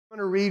I'm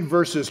going to read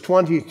verses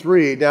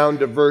 23 down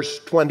to verse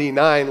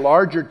 29,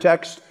 larger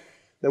text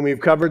than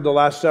we've covered the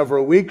last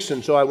several weeks,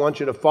 and so I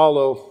want you to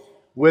follow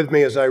with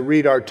me as I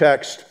read our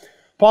text.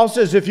 Paul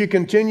says, if you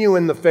continue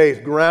in the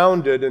faith,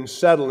 grounded and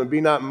settled, and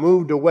be not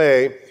moved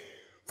away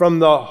from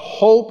the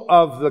hope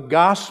of the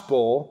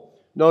gospel,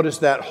 notice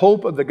that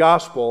hope of the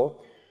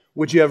gospel,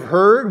 which you have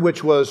heard,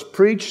 which was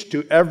preached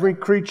to every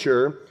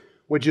creature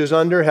which is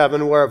under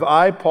heaven, whereof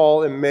I,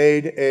 Paul, am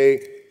made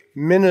a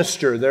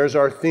minister. There's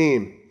our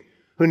theme.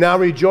 Who now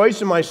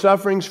rejoice in my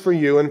sufferings for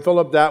you, and fill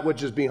up that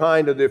which is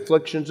behind of the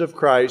afflictions of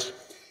Christ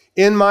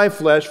in my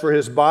flesh for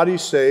his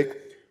body's sake,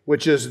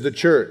 which is the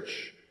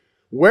church.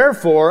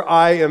 Wherefore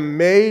I am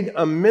made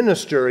a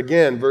minister,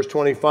 again, verse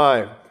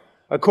 25,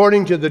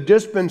 according to the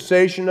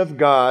dispensation of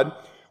God,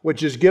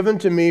 which is given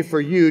to me for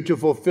you to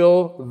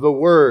fulfill the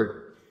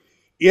word,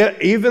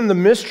 even the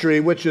mystery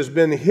which has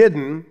been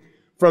hidden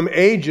from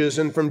ages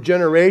and from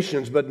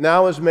generations, but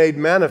now is made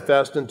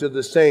manifest unto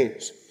the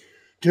saints,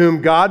 to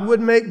whom God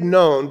would make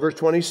known, verse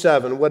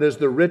 27, what is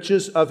the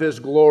riches of his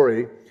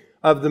glory,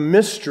 of the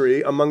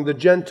mystery among the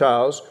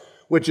Gentiles,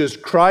 which is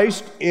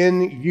Christ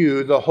in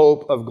you, the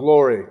hope of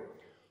glory,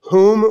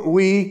 whom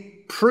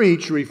we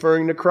preach,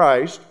 referring to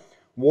Christ,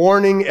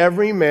 warning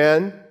every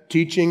man,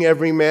 teaching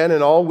every man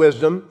in all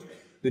wisdom,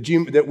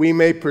 that we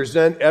may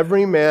present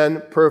every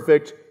man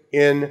perfect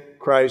in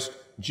Christ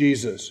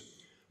Jesus.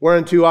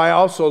 Whereunto I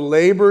also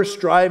labor,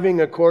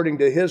 striving according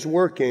to his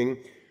working,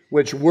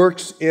 which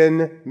works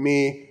in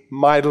me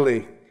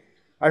mightily.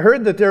 I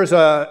heard that there's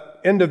an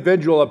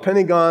individual, a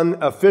Pentagon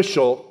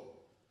official,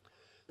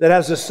 that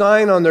has a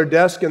sign on their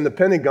desk in the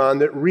Pentagon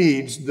that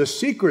reads, "The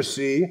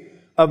secrecy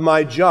of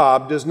my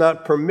job does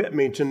not permit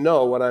me to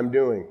know what I'm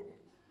doing."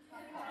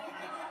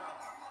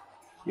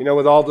 You know,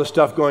 with all the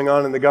stuff going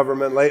on in the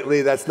government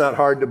lately, that's not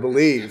hard to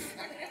believe.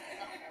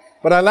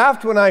 But I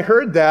laughed when I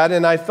heard that,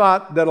 and I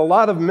thought that a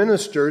lot of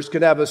ministers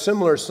could have a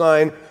similar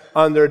sign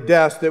on their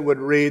desk that would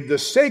read, "The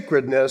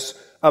sacredness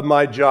of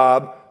my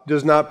job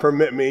does not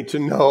permit me to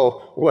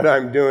know what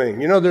I'm doing."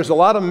 You know, there's a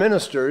lot of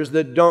ministers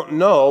that don't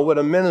know what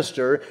a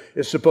minister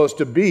is supposed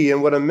to be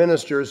and what a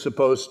minister is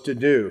supposed to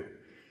do.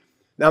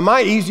 Now,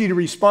 my easy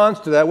response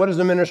to that, what is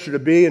a minister to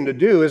be and to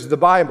do, is the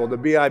Bible, the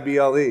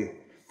Bible.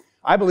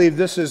 I believe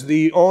this is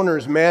the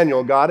owner's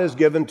manual. God has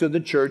given to the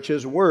church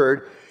his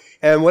word.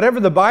 And whatever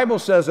the Bible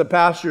says a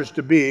pastor is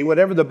to be,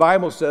 whatever the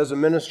Bible says a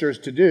minister is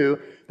to do,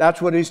 that's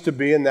what he's to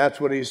be and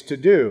that's what he's to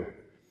do.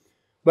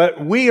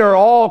 But we are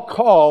all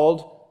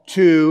called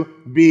to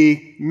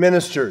be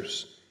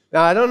ministers.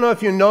 Now, I don't know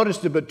if you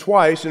noticed it, but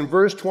twice in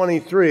verse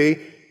 23,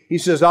 he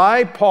says,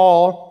 I,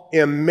 Paul,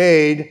 am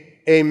made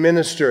a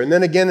minister. And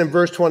then again in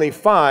verse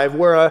 25,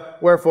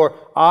 wherefore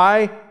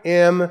I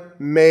am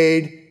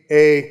made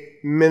a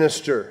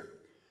minister.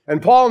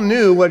 And Paul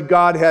knew what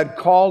God had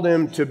called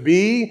him to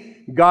be.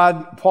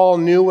 Paul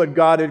knew what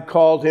God had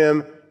called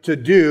him to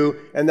do,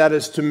 and that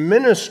is to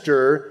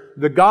minister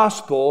the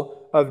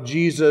gospel of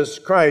Jesus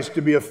Christ,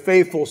 to be a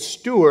faithful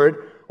steward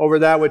over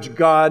that which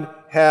God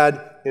had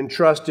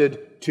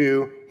entrusted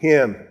to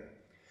him.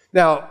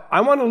 Now, I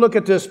want to look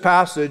at this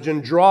passage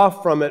and draw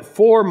from it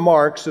 4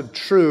 marks of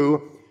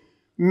true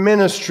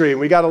ministry.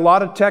 We got a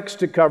lot of text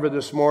to cover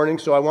this morning,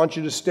 so I want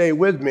you to stay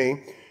with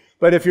me.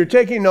 But if you're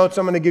taking notes,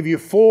 I'm going to give you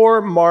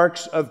 4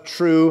 marks of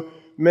true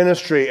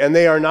ministry. And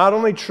they are not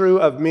only true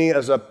of me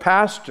as a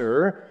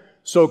pastor,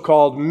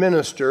 so-called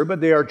minister, but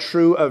they are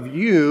true of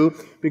you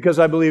because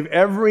I believe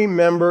every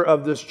member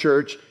of this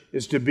church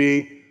is to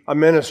be a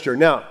minister.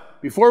 Now,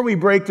 before we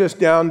break this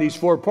down, these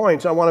 4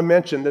 points, I want to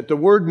mention that the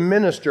word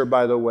minister,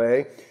 by the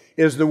way,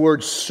 is the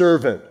word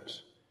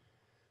servant.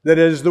 That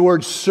is the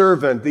word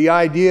servant. The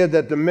idea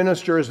that the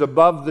minister is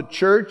above the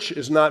church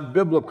is not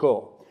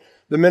biblical.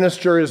 The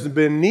minister is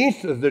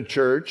beneath the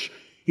church.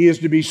 He is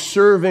to be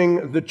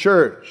serving the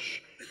church.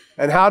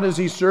 And how does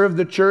he serve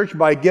the church?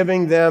 By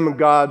giving them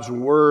God's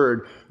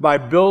word, by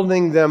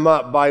building them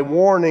up, by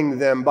warning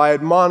them, by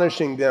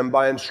admonishing them,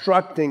 by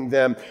instructing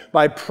them,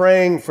 by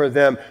praying for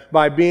them,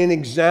 by being an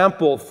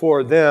example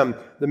for them.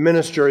 The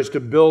minister is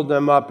to build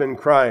them up in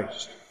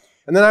Christ.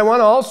 And then I want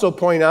to also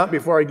point out,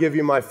 before I give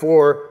you my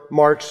 4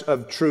 marks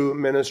of true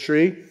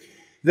ministry,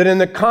 that in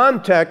the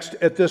context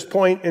at this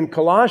point in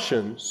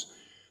Colossians,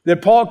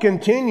 that Paul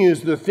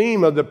continues the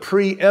theme of the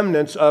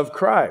preeminence of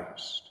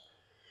Christ.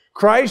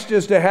 Christ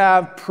is to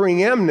have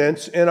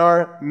preeminence in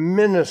our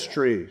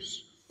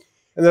ministries.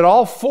 And that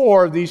all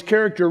 4 of these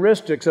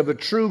characteristics of a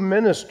true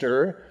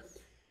minister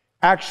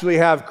actually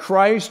have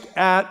Christ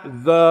at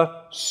the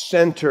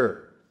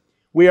center.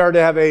 We are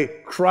to have a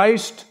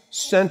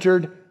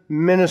Christ-centered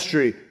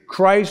ministry,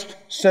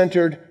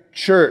 Christ-centered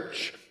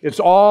church.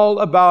 It's all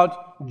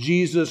about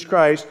Jesus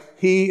Christ.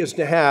 He is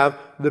to have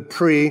the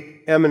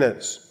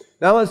preeminence.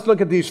 Now let's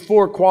look at these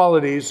 4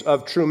 qualities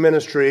of true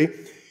ministry.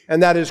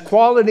 And that is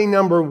quality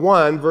number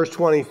 1, verse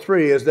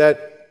 23, is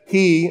that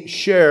he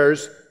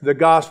shares the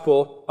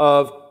gospel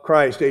of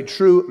Christ. A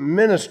true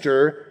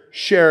minister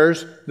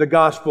shares the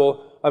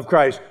gospel of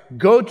Christ.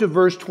 Go to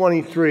verse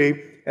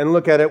 23 and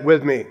look at it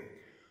with me.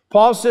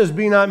 Paul says,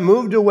 be not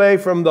moved away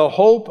from the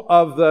hope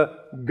of the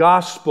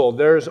gospel.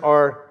 There's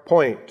our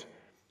point.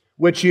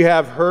 Which ye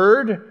have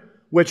heard,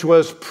 which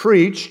was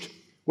preached,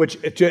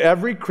 which to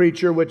every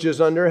creature which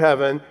is under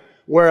heaven,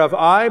 whereof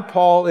I,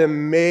 Paul,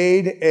 am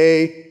made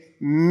a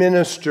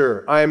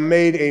minister. I am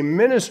made a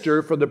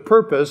minister for the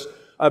purpose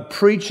of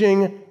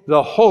preaching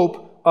the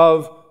hope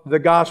of the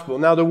gospel.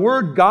 Now, the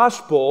word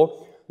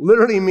gospel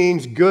literally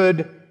means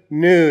good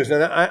news.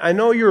 And I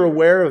know you're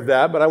aware of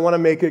that, but I want to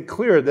make it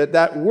clear that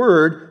that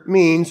word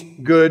means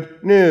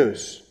good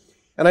news.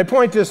 And I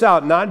point this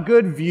out, not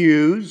good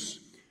views,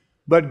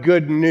 but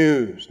good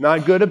news.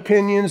 Not good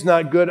opinions,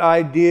 not good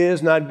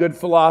ideas, not good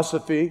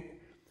philosophy,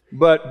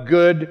 but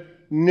good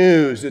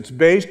news. It's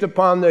based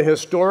upon the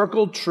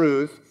historical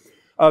truth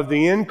of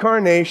the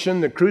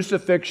incarnation, the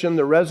crucifixion,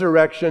 the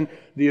resurrection,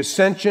 the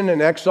ascension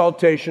and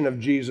exaltation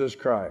of Jesus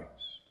Christ.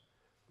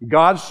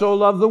 God so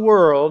loved the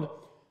world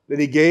that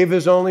He gave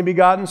His only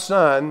begotten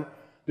Son,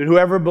 that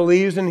whoever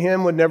believes in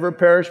Him would never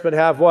perish but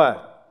have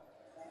what?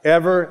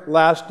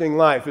 Everlasting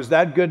life. Is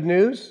that good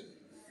news?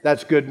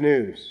 That's good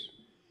news.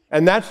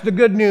 And that's the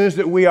good news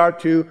that we are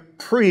to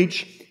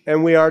preach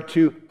and we are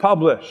to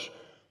publish.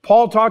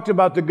 Paul talked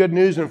about the good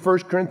news in 1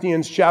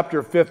 Corinthians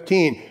chapter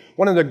 15.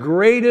 One of the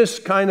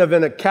greatest kind of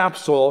in a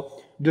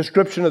capsule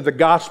description of the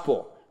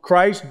gospel.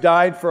 Christ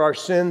died for our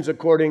sins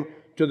according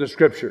to the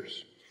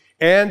Scriptures.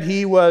 And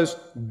He was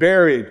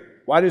buried.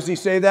 Why does he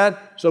say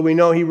that? So we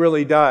know He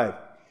really died.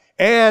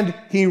 And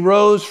He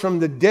rose from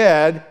the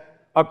dead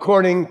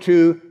according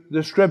to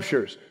the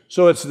Scriptures.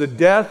 So it's the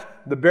death,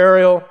 the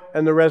burial,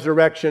 and the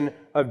resurrection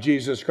of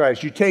Jesus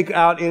Christ. You take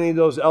out any of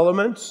those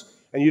elements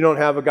and you don't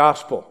have a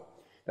gospel.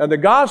 Now the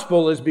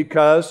gospel is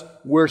because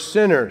we're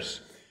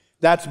sinners.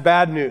 That's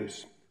bad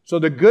news. So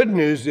the good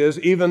news is,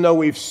 even though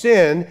we've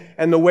sinned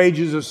and the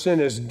wages of sin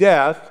is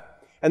death,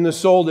 and the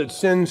soul that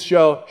sins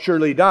shall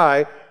surely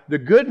die, the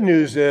good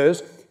news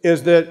is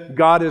that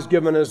God has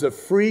given us a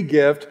free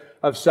gift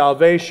of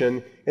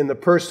salvation in the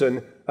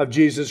person of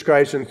Jesus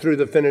Christ and through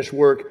the finished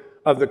work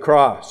of the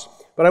cross.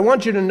 But I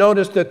want you to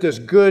notice that this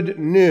good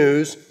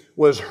news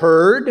was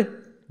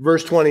heard,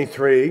 verse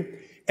 23,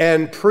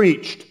 and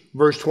preached,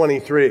 verse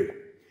 23.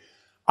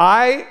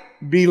 I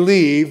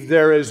believe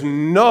there is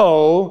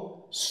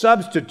no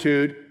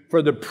substitute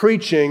for the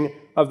preaching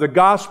of the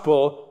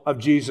gospel of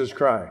Jesus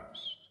Christ.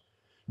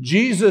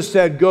 Jesus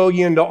said, go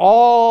ye into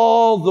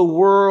all the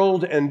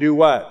world and do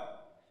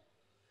what?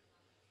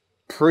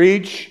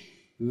 Preach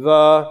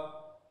the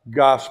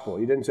gospel.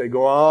 He didn't say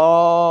go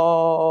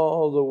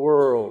all the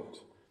world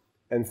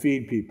and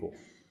feed people.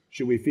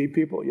 Should we feed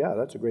people? Yeah,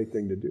 that's a great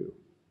thing to do.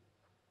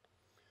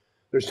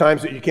 There's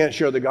times that you can't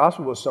share the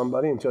gospel with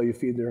somebody until you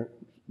feed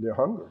their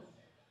hunger.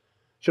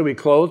 Should we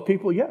clothe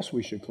people? Yes,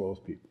 we should clothe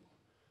people.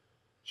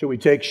 Should we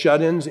take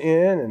shut-ins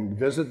in and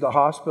visit the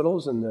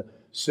hospitals and the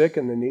sick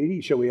and the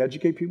needy? Should we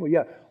educate people?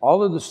 Yeah.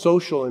 All of the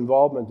social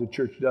involvement the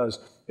church does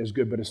is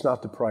good, but it's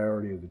not the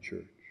priority of the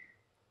church.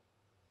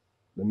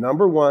 The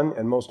number one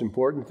and most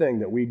important thing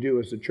that we do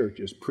as a church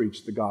is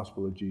preach the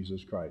gospel of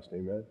Jesus Christ.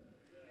 Amen?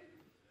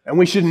 And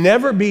we should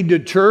never be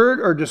deterred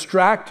or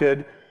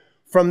distracted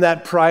from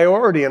that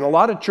priority. And a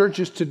lot of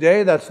churches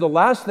today, that's the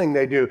last thing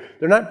they do.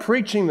 They're not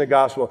preaching the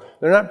gospel.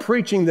 They're not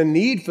preaching the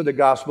need for the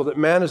gospel, that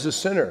man is a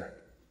sinner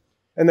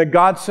and that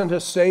God sent a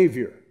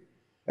Savior.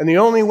 And the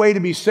only way to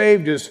be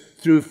saved is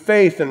through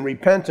faith and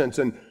repentance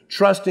and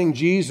trusting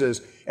Jesus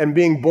and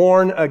being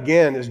born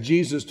again, as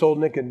Jesus told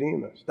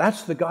Nicodemus.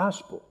 That's the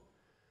gospel.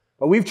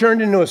 But we've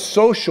turned into a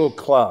social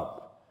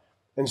club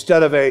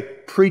instead of a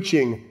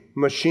preaching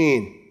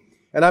machine.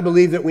 And I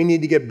believe that we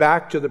need to get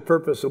back to the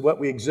purpose of what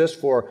we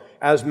exist for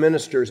as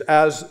ministers,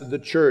 as the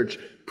church,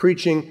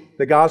 preaching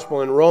the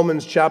gospel. In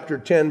Romans chapter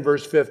 10,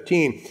 verse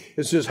 15,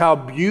 it says, how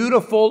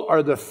beautiful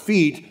are the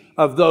feet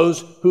of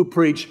those who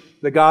preach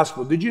the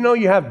gospel. Did you know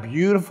you have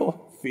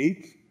beautiful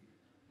feet?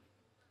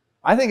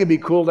 I think it'd be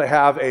cool to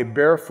have a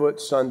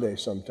barefoot Sunday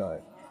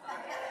sometime.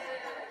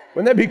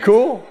 Wouldn't that be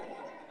cool?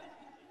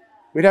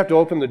 We'd have to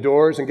open the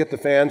doors and get the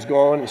fans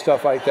going and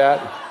stuff like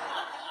that.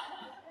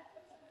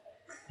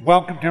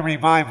 Welcome to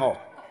revival.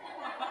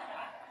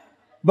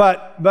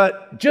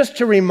 But just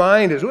to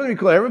remind us, wouldn't it be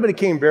cool? Everybody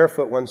came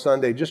barefoot one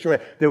Sunday, just to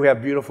remind that we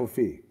have beautiful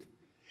feet.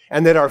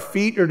 And that our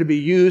feet are to be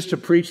used to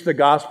preach the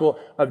gospel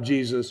of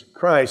Jesus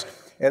Christ.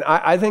 And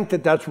I think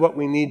that that's what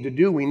we need to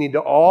do. We need to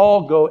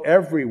all go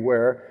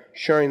everywhere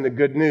sharing the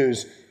good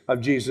news of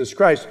Jesus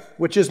Christ,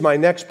 which is my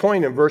next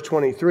point in verse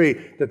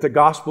 23, that the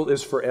gospel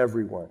is for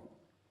everyone.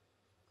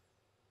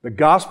 The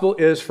gospel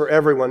is for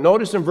everyone.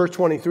 Notice in verse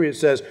 23 it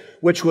says,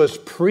 which was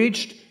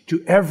preached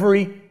to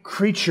every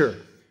creature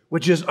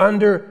which is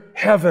under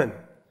heaven.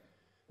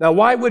 Now,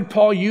 why would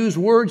Paul use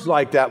words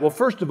like that? Well,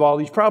 first of all,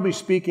 he's probably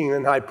speaking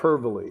in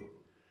hyperbole,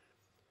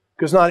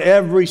 because not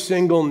every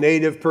single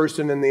native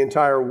person in the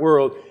entire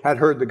world had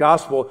heard the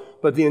gospel,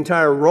 but the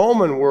entire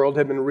Roman world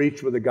had been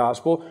reached with the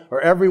gospel,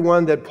 or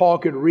everyone that Paul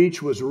could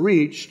reach was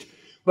reached.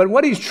 But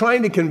what he's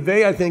trying to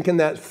convey, I think, in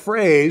that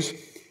phrase,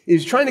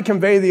 is trying to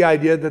convey the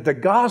idea that the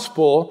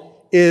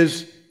gospel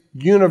is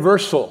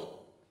universal.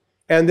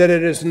 and that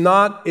it is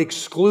not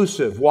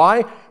exclusive.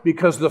 Why?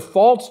 Because the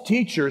false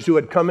teachers who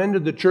had come into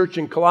the church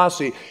in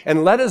Colossae,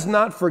 and let us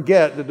not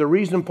forget that the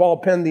reason Paul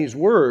penned these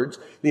words,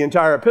 the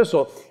entire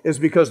epistle, is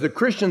because the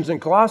Christians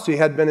in Colossae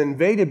had been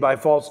invaded by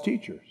false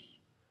teachers.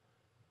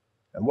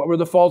 And what were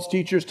the false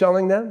teachers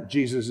telling them?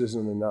 Jesus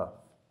isn't enough.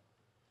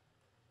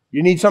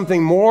 You need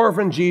something more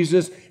from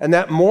Jesus, and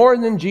that more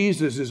than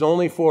Jesus is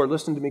only for,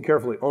 listen to me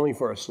carefully, only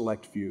for a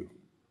select few.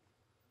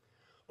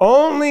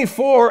 Only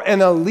for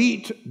an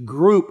elite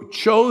group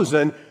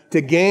chosen to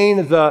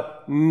gain the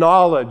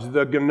knowledge,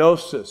 the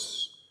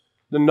gnosis,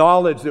 the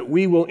knowledge that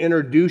we will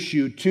introduce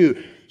you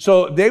to.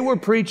 So they were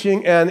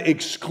preaching an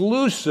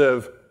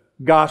exclusive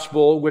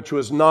gospel, which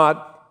was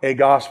not a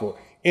gospel.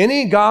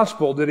 Any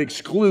gospel that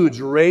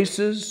excludes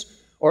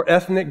races or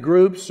ethnic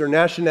groups or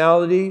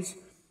nationalities,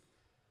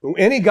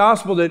 any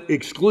gospel that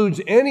excludes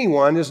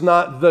anyone is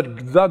not the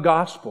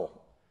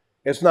gospel.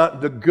 It's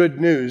not the good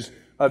news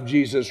of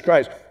Jesus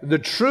Christ. The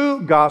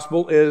true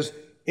gospel is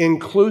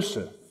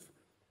inclusive.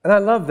 And I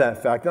love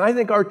that fact. And I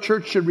think our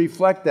church should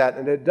reflect that,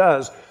 and it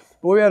does.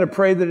 But we ought to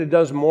pray that it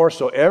does more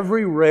so.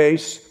 Every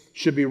race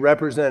should be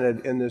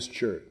represented in this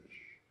church.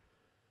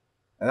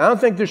 And I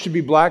don't think there should be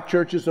black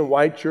churches and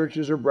white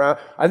churches or brown.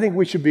 I think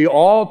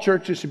all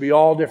churches should be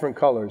all different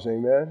colors.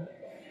 Amen?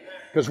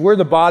 Because we're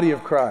the body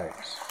of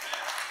Christ.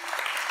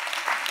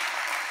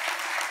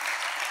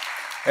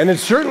 And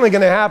it's certainly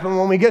going to happen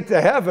when we get to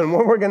heaven.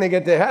 When we're going to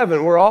get to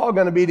heaven, we're all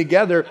going to be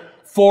together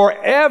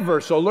forever.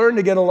 So learn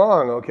to get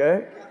along,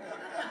 okay?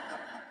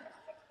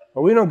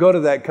 Well, we don't go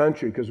to that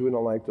country because we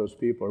don't like those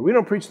people. Or we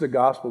don't preach the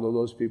gospel to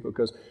those people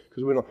because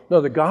we don't.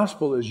 No, the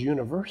gospel is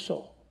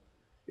universal.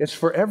 It's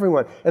for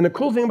everyone. And the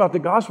cool thing about the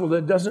gospel is that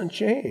it doesn't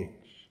change.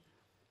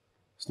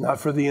 It's not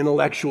for the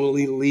intellectual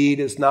elite.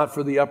 It's not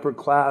for the upper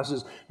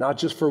classes. Not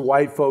just for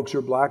white folks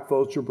or black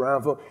folks or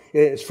brown folks.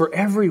 It's for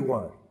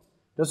everyone.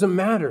 It doesn't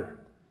matter.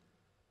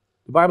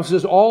 The Bible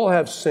says all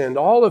have sinned,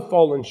 all have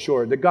fallen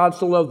short, that God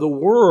so loved the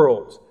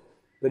world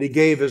that He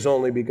gave His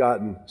only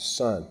begotten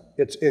Son.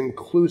 It's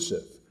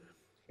inclusive.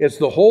 It's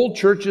the whole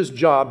church's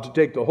job to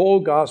take the whole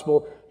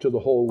gospel to the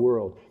whole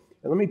world.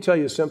 And let me tell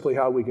you simply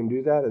how we can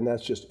do that, and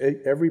that's just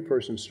every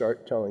person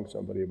start telling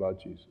somebody about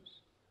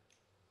Jesus.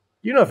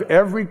 You know, if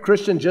every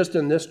Christian just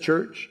in this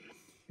church,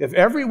 if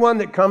everyone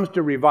that comes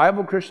to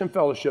Revival Christian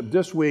Fellowship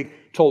this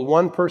week told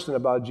one person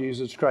about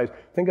Jesus Christ,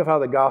 think of how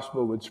the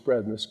gospel would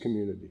spread in this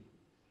community.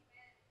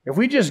 If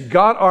we just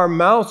got our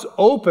mouths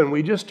open,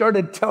 we just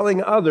started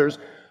telling others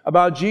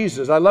about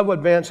Jesus. I love what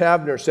Vance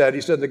Havner said.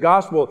 He said, the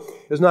gospel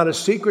is not a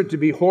secret to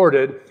be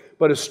hoarded,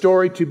 but a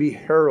story to be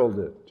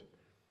heralded.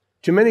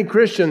 Too many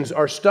Christians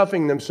are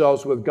stuffing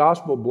themselves with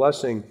gospel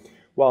blessing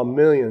while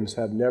millions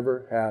have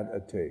never had a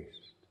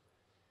taste.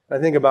 I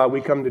think about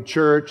we come to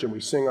church and we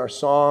sing our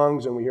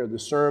songs and we hear the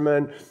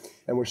sermon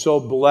and we're so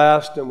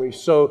blessed and we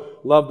so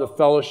love the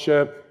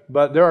fellowship,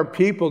 but there are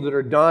people that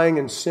are dying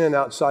in sin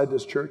outside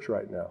this church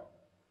right now.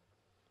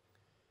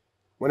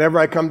 Whenever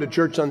I come to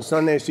church on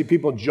Sunday, I see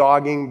people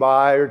jogging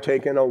by or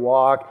taking a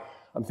walk.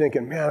 I'm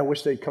thinking, man, I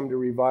wish they'd come to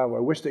revival.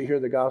 I wish they'd hear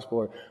the gospel.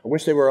 Or I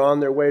wish they were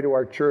on their way to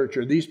our church.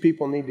 Or these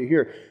people need to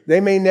hear. They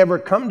may never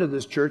come to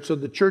this church, so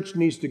the church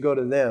needs to go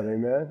to them.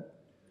 Amen?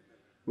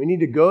 We need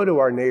to go to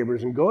our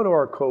neighbors and go to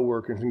our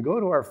coworkers and go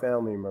to our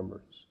family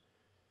members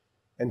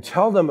and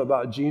tell them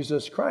about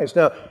Jesus Christ.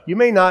 Now, you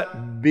may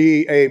not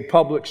be a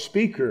public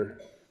speaker,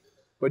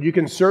 but you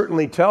can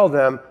certainly tell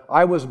them,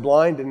 I was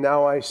blind and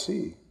now I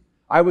see.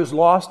 I was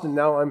lost and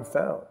now I'm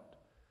found.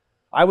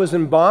 I was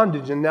in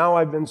bondage and now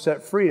I've been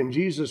set free. And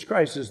Jesus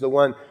Christ is the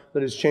one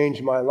that has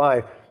changed my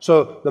life.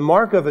 So the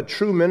mark of a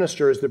true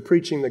minister is the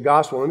preaching the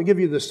gospel. Let me give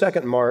you the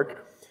second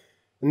mark,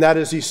 and that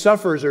is he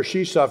suffers or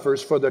she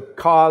suffers for the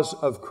cause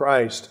of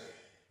Christ.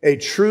 A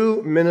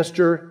true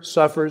minister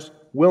suffers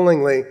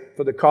willingly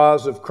for the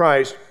cause of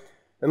Christ.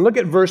 And look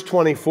at verse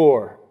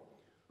 24.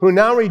 Who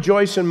now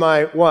rejoice in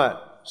my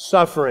what?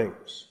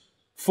 Sufferings.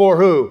 For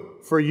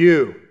who? For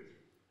you.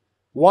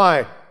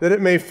 Why? That it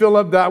may fill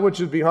up that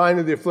which is behind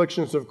of the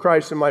afflictions of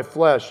Christ in my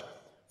flesh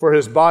for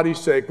His body's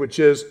sake, which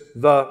is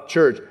the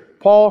church.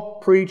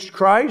 Paul preached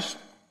Christ,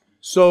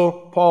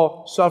 so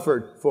Paul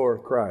suffered for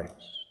Christ.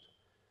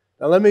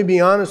 Now let me be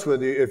honest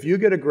with you. If you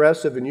get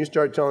aggressive and you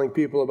start telling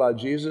people about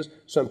Jesus,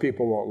 some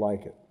people won't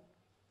like it.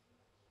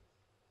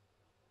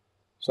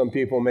 Some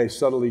people may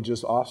subtly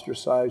just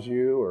ostracize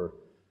you, or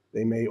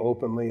they may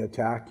openly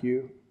attack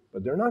you,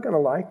 but they're not going to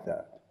like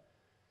that.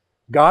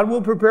 God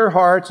will prepare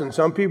hearts, and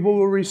some people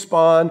will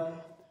respond,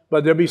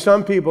 but there'll be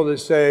some people that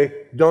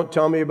say, don't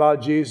tell me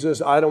about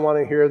Jesus, I don't want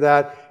to hear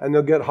that, and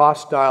they'll get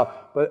hostile.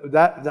 But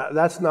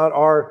that's not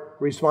our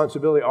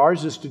responsibility.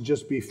 Ours is to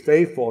just be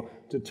faithful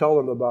to tell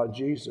them about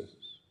Jesus.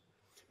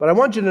 But I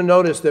want you to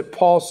notice that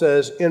Paul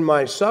says, in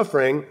my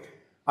suffering,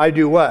 I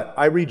do what?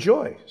 I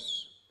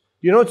rejoice.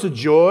 You know, it's a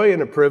joy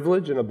and a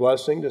privilege and a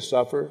blessing to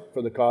suffer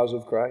for the cause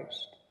of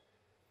Christ.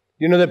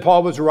 You know that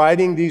Paul was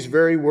writing these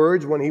very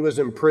words when he was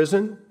in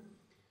prison?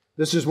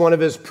 This is one of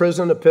his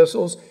prison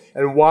epistles.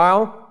 And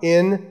while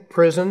in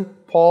prison,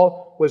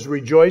 Paul was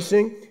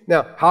rejoicing.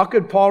 Now, how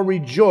could Paul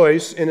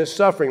rejoice in his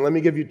suffering? Let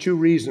me give you two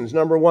reasons.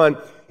 Number one,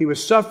 he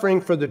was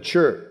suffering for the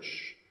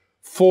church.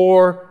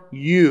 For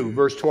you,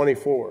 verse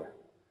 24.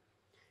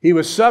 He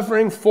was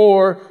suffering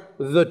for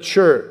the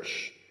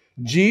church.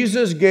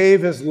 Jesus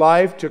gave his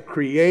life to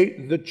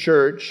create the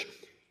church,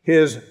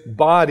 his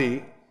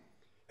body,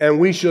 and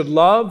we should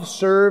love,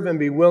 serve, and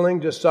be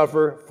willing to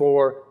suffer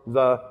for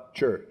the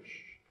church.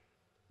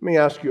 Let me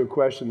ask you a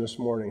question this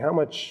morning. How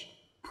much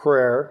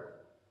prayer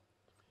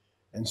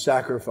and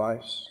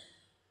sacrifice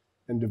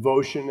and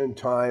devotion and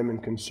time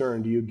and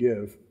concern do you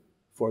give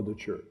for the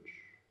church?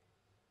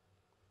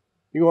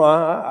 You go,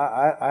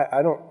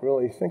 I don't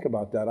really think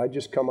about that. I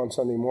just come on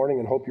Sunday morning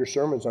and hope your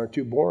sermons aren't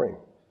too boring.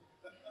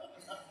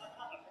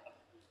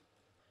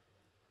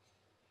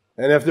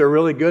 And if they're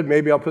really good,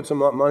 maybe I'll put some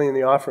money in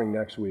the offering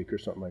next week or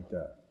something like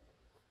that.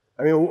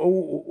 I mean,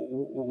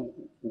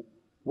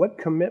 what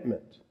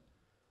commitment,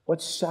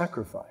 what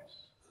sacrifice,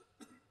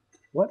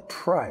 what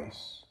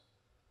price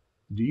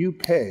do you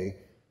pay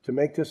to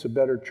make this a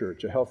better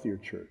church, a healthier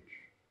church?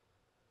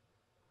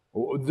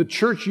 The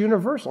church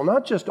universal,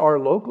 not just our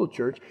local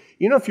church.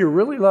 You know, if you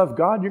really love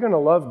God, you're going to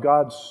love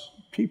God's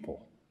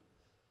people.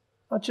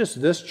 Not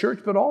just this church,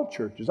 but all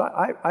churches.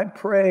 I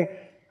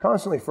pray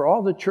constantly for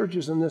all the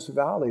churches in this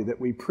valley that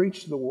we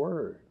preach the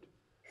word,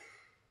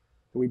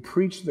 that we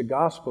preach the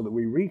gospel, that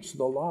we reach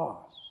the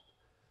lost,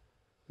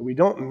 that we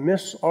don't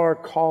miss our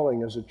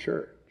calling as a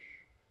church.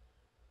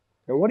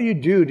 And what do?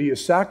 Do you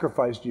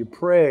sacrifice? Do you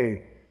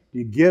pray? Do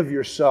you give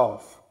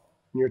yourself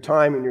and your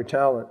time and your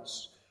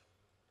talents?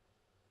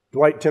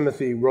 Dwight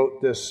Timothy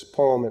wrote this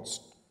poem. It's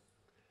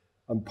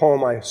a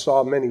poem I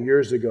saw many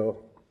years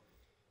ago.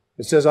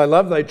 It says, I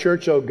love thy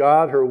church, O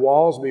God, her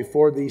walls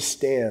before thee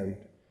stand,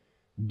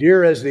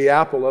 dear as the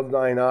apple of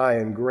thine eye,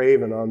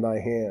 engraven on thy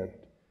hand.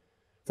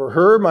 For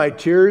her my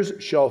tears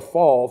shall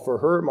fall, for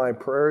her my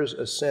prayers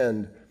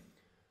ascend.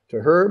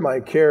 To her my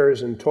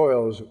cares and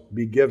toils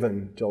be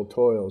given, till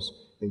toils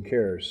and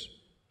cares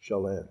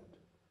shall end.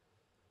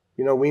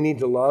 You know, we need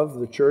to love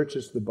the church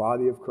as the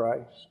body of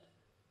Christ.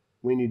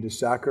 We need to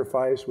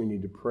sacrifice, we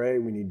need to pray,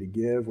 we need to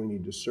give, we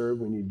need to serve,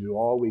 we need to do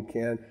all we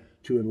can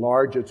to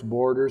enlarge its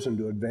borders and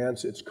to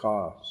advance its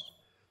cause.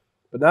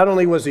 But not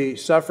only was he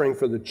suffering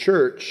for the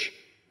church,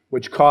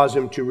 which caused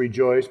him to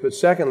rejoice, but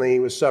secondly, he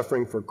was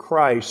suffering for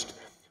Christ,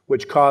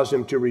 which caused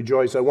him to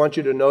rejoice. I want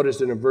you to notice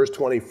that in verse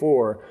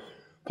 24,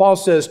 Paul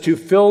says, to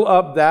fill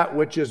up that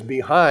which is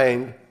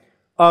behind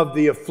of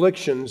the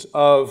afflictions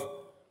of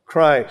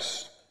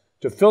Christ.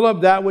 To fill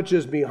up that which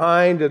is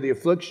behind of the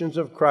afflictions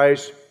of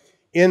Christ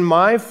in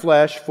my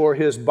flesh for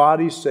his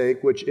body's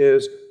sake, which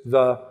is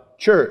the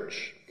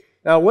church.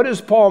 Now, what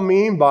does Paul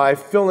mean by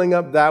filling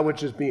up that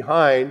which is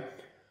behind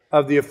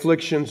of the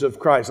afflictions of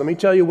Christ? Let me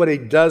tell you what he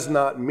does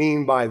not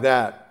mean by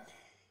that.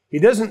 He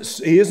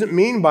doesn't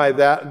mean by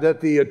that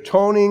the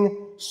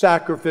atoning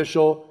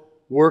sacrificial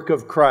work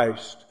of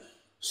Christ,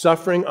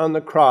 suffering on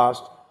the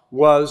cross,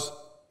 was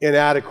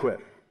inadequate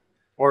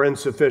or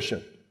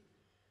insufficient.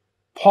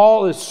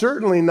 Paul is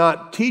certainly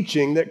not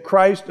teaching that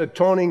Christ's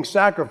atoning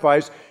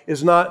sacrifice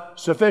is not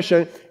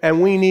sufficient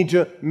and we need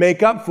to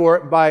make up for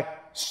it by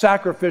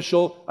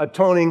sacrificial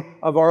atoning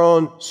of our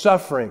own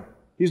suffering.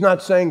 He's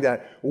not saying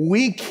that.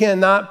 We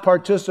cannot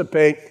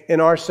participate in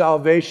our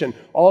salvation.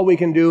 All we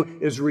can do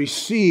is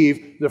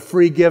receive the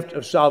free gift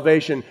of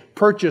salvation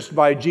purchased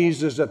by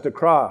Jesus at the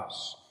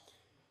cross.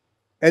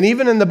 And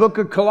even in the book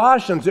of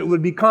Colossians, it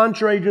would be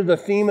contrary to the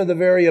theme of the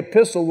very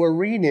epistle we're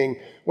reading,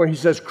 where he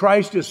says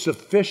Christ is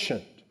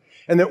sufficient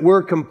and that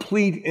we're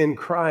complete in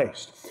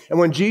Christ. And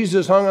when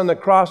Jesus hung on the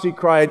cross, he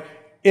cried,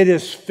 it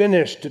is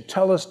finished,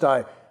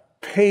 tetelestai,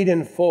 paid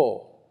in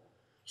full.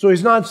 So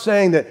he's not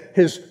saying that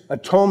his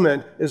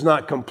atonement is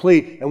not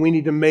complete and we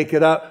need to make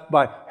it up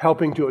by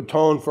helping to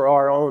atone for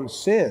our own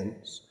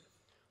sins.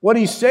 What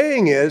he's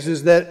saying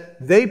is that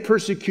they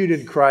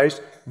persecuted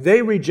Christ,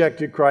 they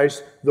rejected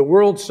Christ, the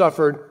world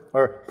suffered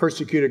or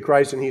persecuted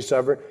Christ and he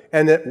suffered,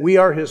 and that we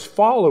are his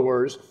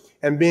followers,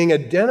 and being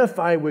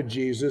identified with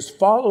Jesus,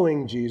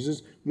 following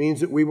Jesus,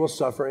 means that we will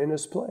suffer in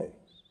his place.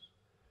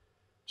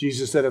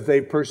 Jesus said, if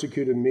they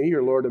persecuted me,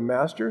 your Lord and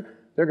Master,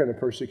 they're going to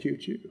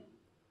persecute you.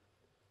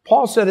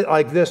 Paul said it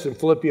like this in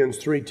Philippians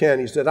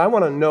 3:10. He said, I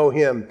want to know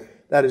him,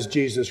 that is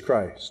Jesus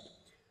Christ.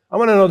 I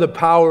want to know the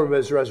power of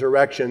his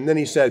resurrection. Then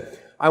he said,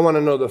 I want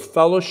to know the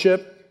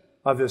fellowship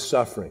of his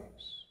sufferings.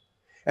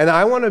 And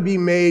I want to be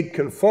made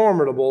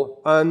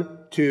conformable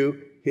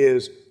unto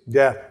his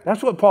death.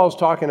 That's what Paul's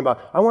talking about.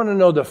 I want to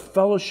know the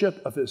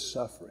fellowship of his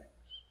sufferings.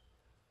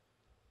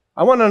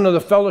 I want to know the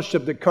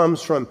fellowship that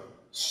comes from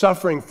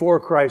suffering for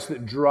Christ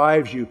that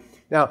drives you.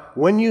 Now,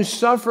 when you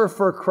suffer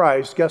for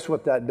Christ, guess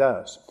what that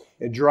does?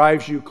 It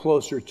drives you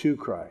closer to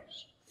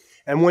Christ.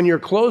 And when you're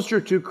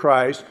closer to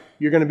Christ,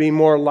 you're going to be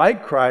more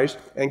like Christ,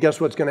 and guess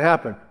what's going to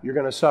happen? You're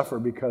going to suffer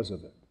because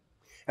of it.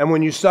 And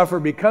when you suffer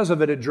because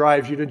of it, it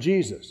drives you to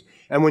Jesus.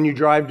 And when you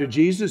drive to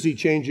Jesus, he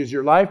changes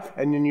your life,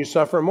 and then you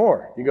suffer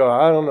more. You go,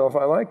 I don't know if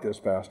I like this,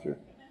 Pastor.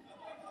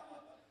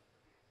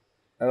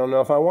 I don't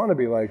know if I want to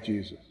be like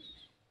Jesus.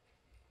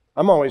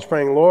 I'm always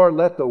praying, Lord,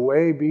 let the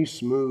way be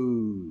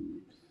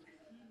smooth.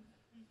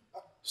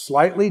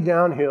 Slightly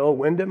downhill,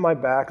 wind at my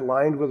back,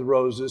 lined with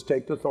roses,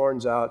 take the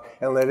thorns out,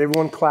 and let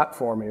everyone clap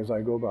for me as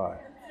I go by.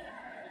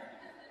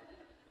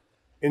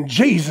 In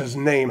Jesus'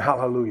 name,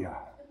 hallelujah.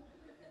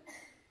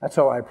 That's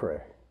how I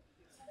pray.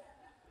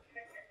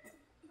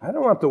 I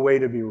don't want the way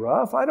to be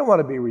rough. I don't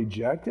want to be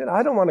rejected.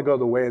 I don't want to go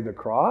the way of the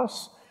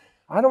cross.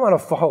 I don't want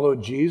to follow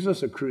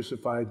Jesus, a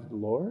crucified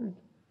Lord.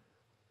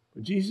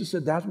 But Jesus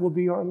said that will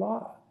be our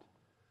lot.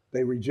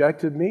 They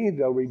rejected me,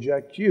 they'll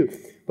reject you.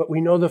 But we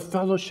know the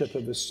fellowship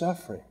of his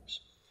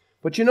sufferings.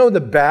 But you know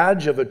the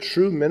badge of a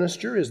true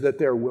minister is that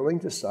they're willing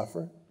to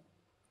suffer.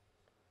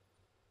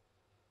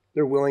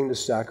 They're willing to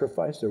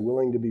sacrifice. They're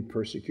willing to be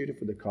persecuted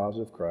for the cause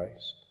of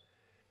Christ.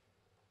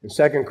 In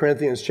 2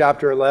 Corinthians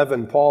chapter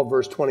 11, Paul,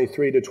 verse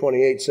 23 to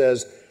 28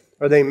 says,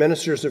 are they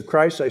ministers of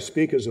Christ? I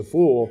speak as a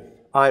fool.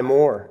 I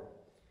more.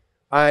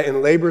 I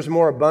in labors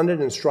more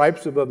abundant, in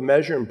stripes above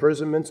measure,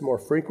 imprisonments more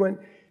frequent,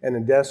 and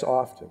in deaths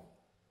often.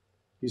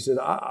 He said,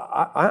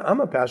 I'm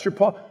a pastor.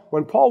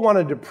 When Paul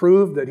wanted to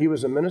prove that he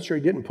was a minister,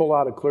 he didn't pull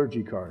out a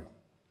clergy card.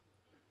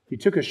 He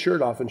took his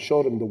shirt off and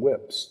showed him the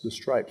whips, the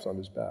stripes on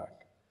his back.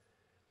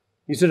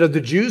 He said, of the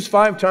Jews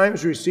 5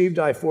 times received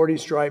I 40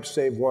 stripes,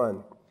 save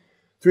one.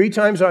 3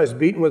 times I was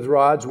beaten with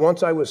rods.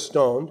 Once I was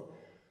stoned.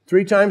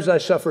 3 times I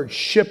suffered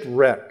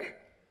shipwreck.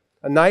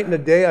 A night and a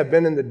day I've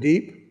been in the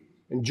deep,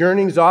 in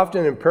journeyings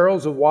often, in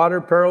perils of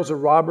water, perils of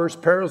robbers,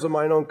 perils of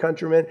mine own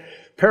countrymen,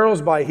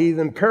 perils by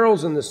heathen,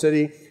 perils in the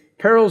city,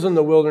 perils in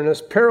the wilderness,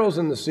 perils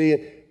in the sea,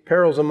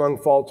 perils among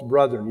false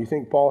brethren. You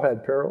think Paul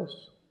had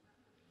perils?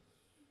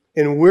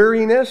 In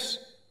weariness,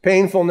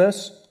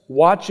 painfulness,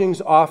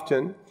 watchings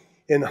often,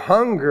 in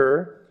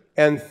hunger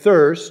and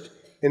thirst,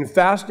 in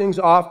fastings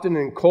often,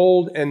 in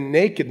cold and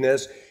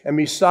nakedness, and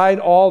beside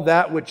all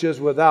that which is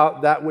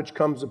without, that which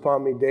comes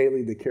upon me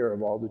daily, the care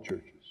of all the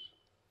churches.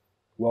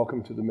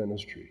 Welcome to the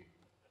ministry.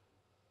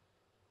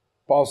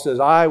 Paul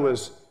says, I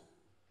was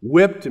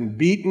whipped and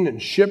beaten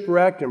and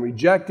shipwrecked and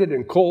rejected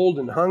and cold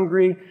and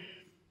hungry.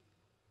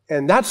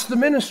 And that's the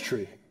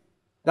ministry.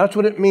 That's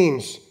what it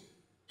means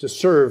to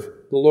serve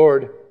the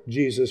Lord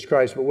Jesus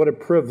Christ. But what a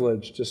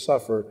privilege to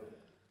suffer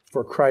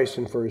for Christ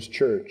and for his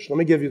church. Let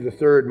me give you the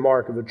third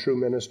mark of a true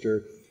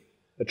minister.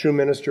 A true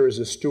minister is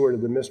a steward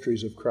of the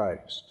mysteries of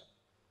Christ.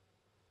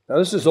 Now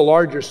this is a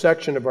larger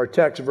section of our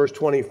text, verse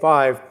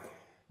 25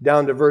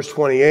 down to verse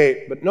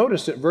 28. But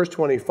notice at verse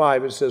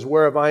 25 it says,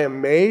 whereof I am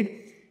made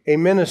a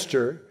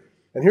minister,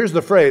 and here's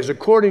the phrase,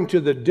 according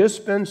to the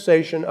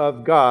dispensation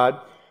of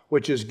God,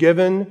 which is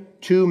given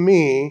to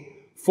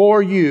me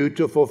for you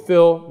to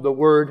fulfill the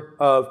word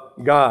of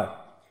God.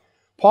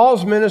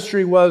 Paul's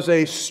ministry was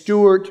a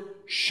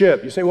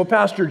stewardship. You say, well,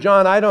 Pastor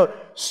John, I don't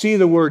see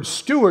the word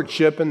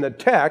stewardship in the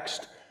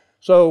text,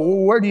 so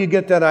where do you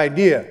get that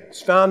idea?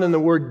 It's found in the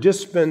word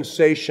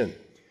dispensation.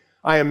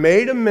 I am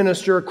made a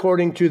minister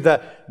according to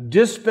the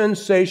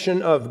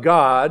dispensation of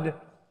God,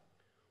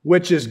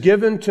 which is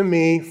given to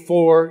me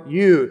for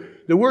you.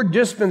 The word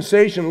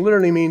dispensation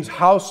literally means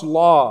house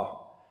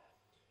law.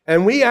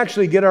 And we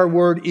actually get our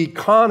word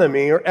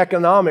economy or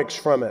economics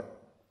from it.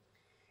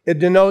 It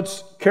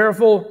denotes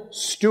careful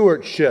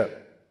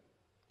stewardship.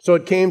 So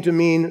it came to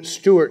mean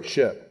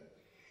stewardship.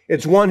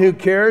 It's one who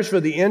cares for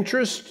the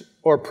interest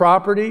or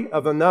property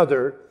of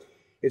another.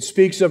 It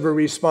speaks of a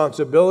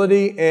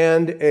responsibility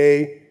and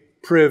a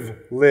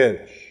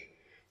privilege.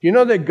 Do you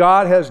know that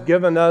God has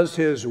given us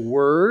his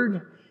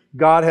word?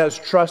 God has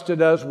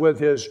trusted us with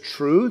his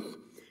truth.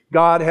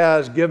 God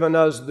has given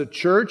us the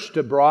church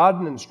to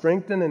broaden and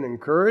strengthen and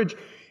encourage,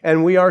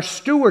 and we are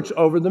stewards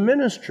over the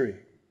ministry.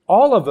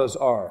 All of us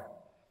are.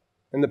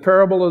 In the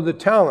parable of the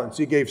talents,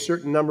 he gave a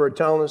certain number of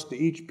talents to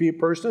each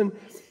person,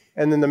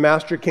 and then the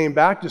master came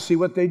back to see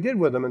what they did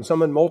with them, and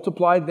someone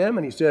multiplied them,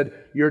 and he said,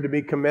 you're to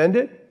be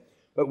commended.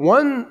 But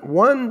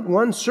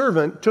one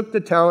servant took the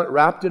talent,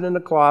 wrapped it in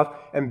a cloth,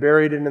 and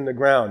buried it in the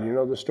ground. You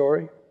know the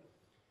story?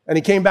 And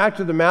he came back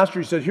to the master.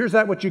 He said, here's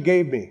that what you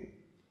gave me.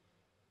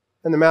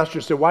 And the master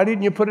said, why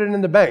didn't you put it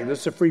in the bank? This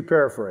is a free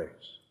paraphrase.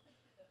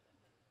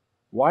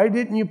 Why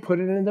didn't you put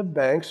it in the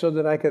bank so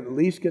that I could at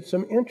least get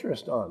some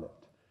interest on it?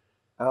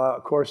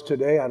 Of course,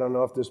 today, I don't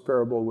know if this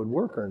parable would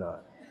work or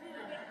not.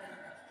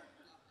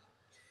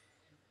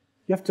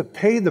 You have to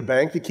pay the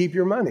bank to keep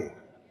your money.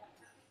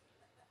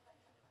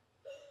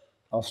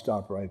 I'll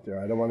stop right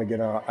there. I don't want to get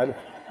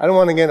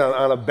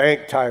on a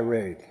bank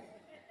tirade.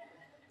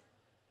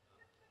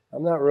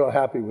 I'm not real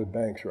happy with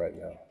banks right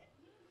now.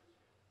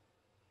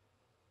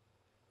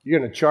 You're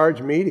going to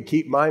charge me to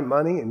keep my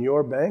money in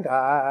your bank?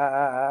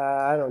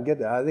 I don't get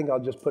that. I think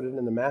I'll just put it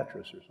in the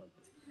mattress or something.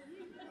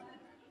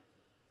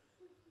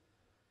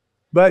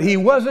 But he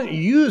wasn't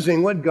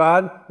using what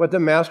the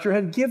master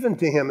had given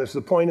to him as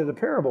the point of the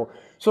parable.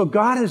 So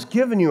God has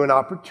given you an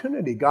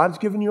opportunity. God's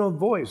given you a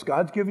voice.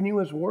 God's given you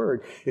his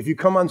word. If you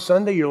come on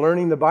Sunday, you're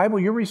learning the Bible,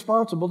 you're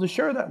responsible to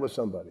share that with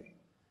somebody.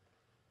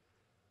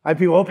 I have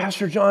people, oh,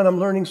 Pastor John, I'm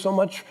learning so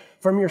much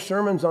from your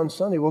sermons on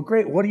Sunday. Well,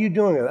 great. What are you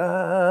doing?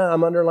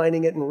 I'm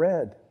underlining it in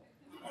red.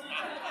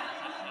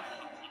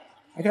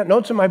 I got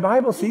notes in my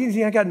Bible. It's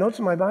easy. I got notes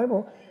in my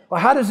Bible.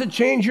 Well, how does it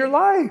change your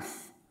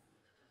life?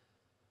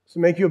 Does it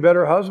make you a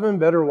better husband,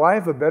 better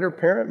wife, a better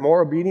parent,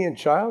 more obedient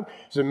child?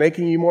 Is it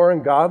making you more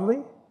ungodly?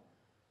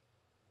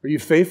 Are you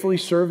faithfully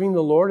serving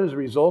the Lord as a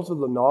result of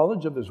the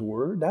knowledge of His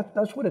Word?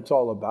 That's what it's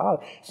all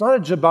about. It's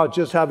not about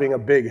just having a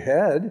big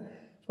head.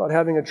 It's about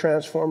having a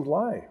transformed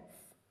life.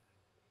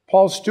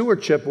 Paul's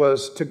stewardship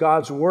was to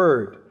God's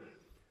Word.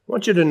 I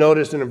want you to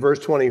notice in verse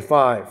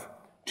 25,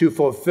 to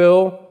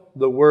fulfill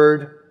the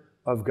Word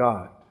of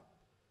God.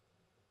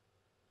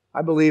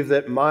 I believe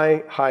that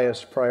my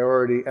highest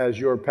priority as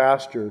your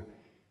pastor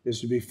is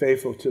to be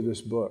faithful to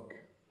this book.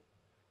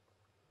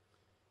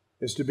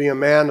 Is to be a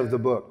man of the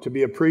book, to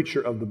be a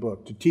preacher of the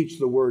book, to teach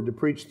the Word, to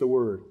preach the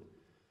Word,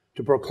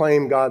 to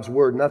proclaim God's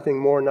Word, nothing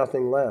more,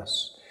 nothing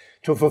less.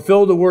 To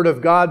fulfill the Word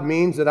of God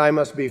means that I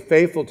must be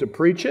faithful to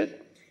preach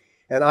it,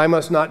 and I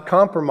must not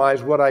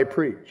compromise what I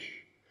preach.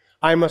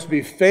 I must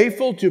be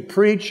faithful to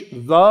preach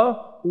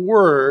the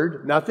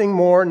Word, nothing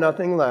more,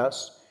 nothing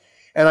less,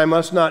 and I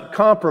must not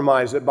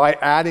compromise it by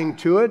adding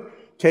to it,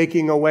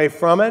 taking away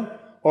from it,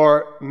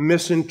 or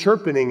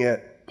misinterpreting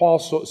it. Paul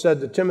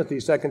said to Timothy,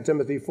 2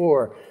 Timothy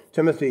 4,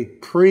 Timothy,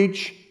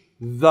 preach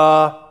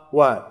the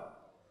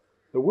what?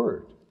 The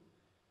Word.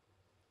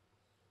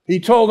 He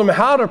told him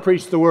how to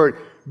preach the Word.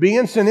 Be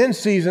instant in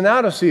season,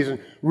 out of season.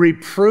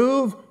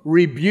 Reprove,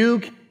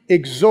 rebuke,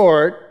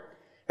 exhort.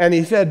 And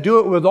he said, do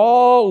it with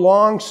all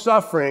long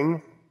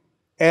suffering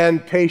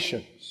and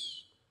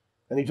patience.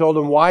 And he told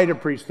him why to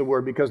preach the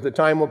Word, because the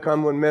time will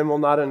come when men will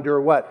not endure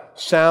what?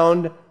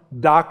 Sound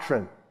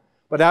doctrine.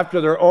 But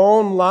after their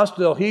own lust,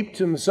 they'll heap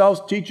to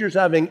themselves teachers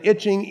having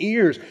itching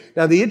ears.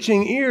 Now, the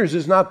itching ears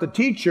is not the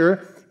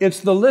teacher, it's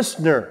the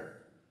listener.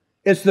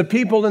 It's the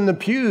people in the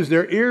pews.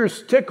 Their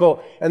ears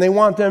tickle, and they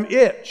want them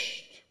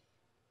itched.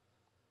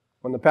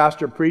 When the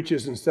pastor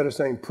preaches, instead of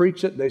saying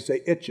preach it, they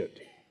say itch it.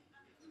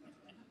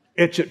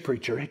 Itch it,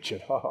 preacher, itch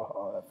it.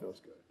 Oh, that feels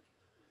good.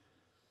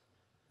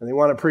 And they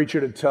want a preacher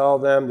to tell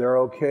them they're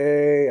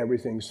okay,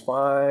 everything's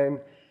fine,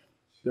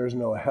 there's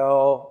no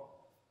hell.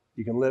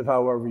 You can live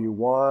however you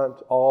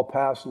want. All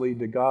paths lead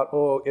to God.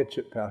 Oh, itch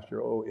it,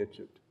 pastor. Oh, itch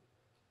it.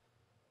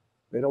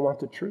 They don't want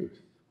the truth.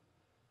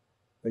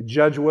 They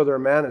judge whether a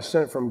man is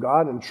sent from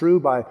God and true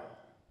by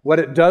what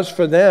it does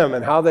for them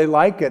and how they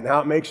like it and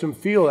how it makes them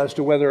feel as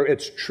to whether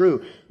it's true.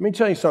 Let me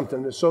tell you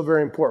something that's so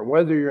very important.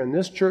 Whether you're in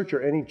this church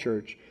or any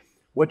church,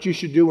 what you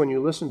should do when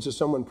you listen to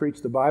someone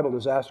preach the Bible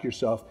is ask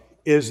yourself,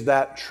 is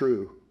that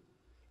true?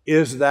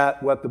 Is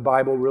that what the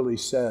Bible really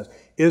says?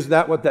 Is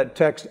that what that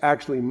text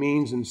actually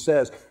means and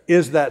says?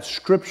 Is that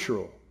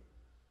scriptural?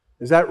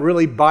 Is that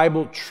really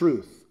Bible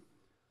truth?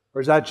 Or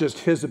is that just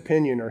his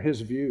opinion or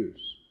his views?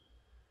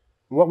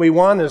 And what we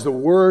want is the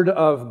Word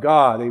of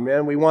God,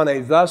 amen? We want a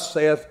thus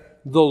saith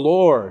the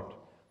Lord.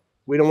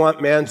 We don't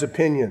want man's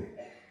opinion.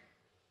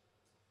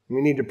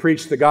 We need to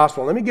preach the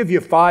gospel. Let me give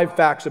you 5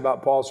 facts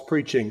about Paul's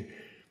preaching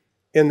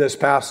in this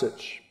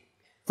passage.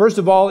 First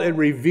of all, it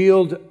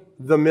revealed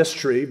the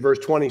mystery, verse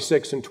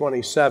 26 and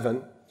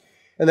 27.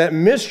 And that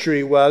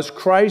mystery was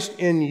Christ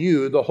in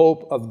you, the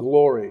hope of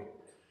glory.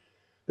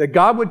 That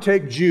God would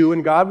take Jew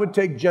and God would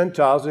take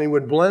Gentiles and He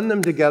would blend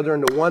them together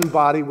into one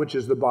body, which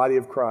is the body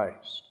of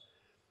Christ.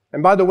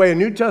 And by the way, a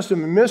New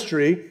Testament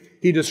mystery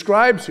He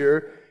describes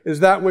here is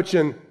that which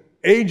in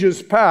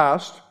ages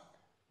past,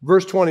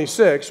 verse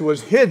 26,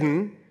 was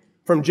hidden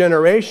from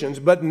generations,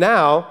 but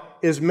now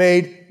is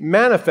made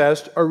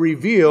manifest or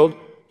revealed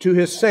to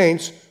His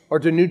saints or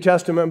to New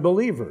Testament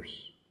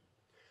believers.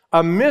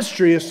 A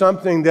mystery is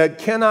something that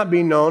cannot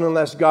be known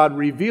unless God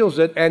reveals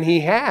it, and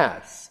He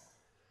has.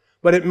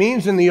 But it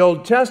means in the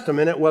Old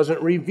Testament it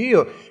wasn't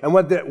revealed. And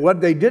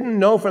what they didn't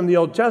know from the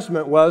Old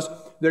Testament was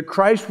that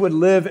Christ would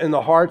live in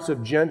the hearts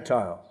of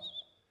Gentiles.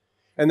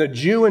 And the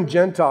Jew and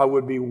Gentile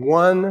would be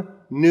one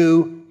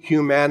new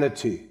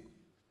humanity.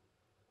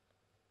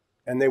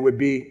 And they would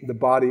be the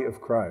body of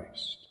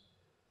Christ.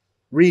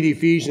 Read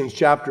Ephesians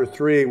chapter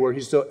 3, where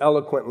he so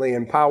eloquently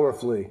and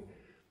powerfully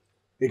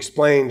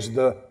explains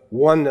the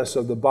oneness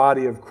of the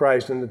body of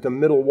Christ and that the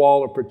middle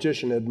wall of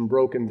partition had been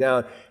broken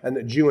down and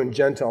that Jew and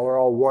Gentile are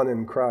all one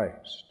in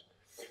Christ.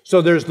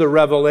 So there's the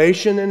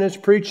revelation in his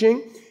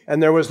preaching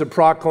and there was the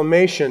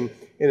proclamation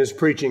in his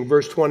preaching.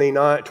 Verse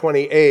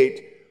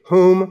 28,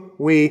 whom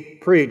we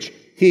preach.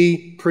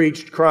 He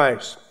preached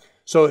Christ.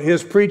 So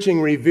his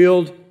preaching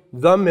revealed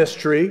the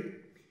mystery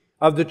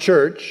of the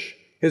church.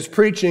 His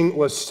preaching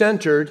was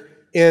centered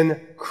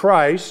in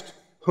Christ,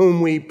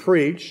 whom we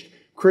preached.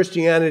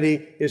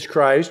 Christianity is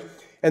Christ.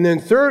 And then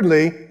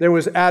thirdly, there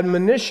was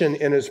admonition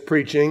in his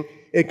preaching.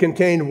 It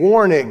contained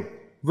warning.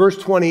 Verse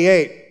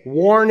 28,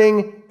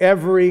 warning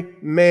every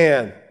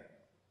man.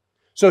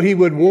 So he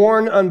would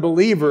warn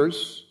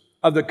unbelievers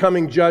of the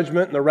coming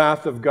judgment and the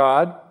wrath of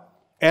God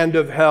and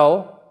of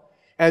hell.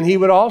 And he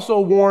would also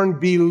warn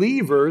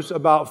believers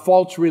about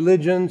false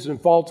religions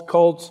and false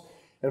cults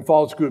and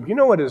false groups. You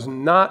know what is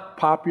not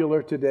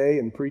popular today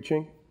in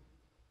preaching?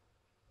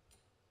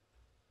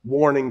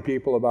 Warning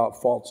people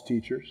about false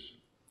teachers.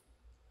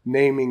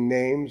 Naming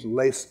names,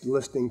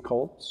 listing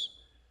cults.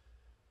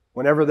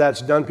 Whenever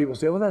that's done, people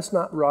say, well, that's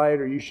not right,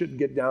 or you shouldn't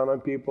get down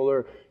on people,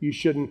 or you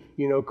shouldn't,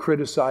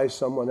 criticize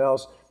someone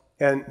else.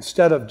 And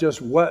instead of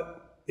just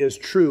what is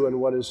true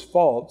and what is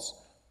false,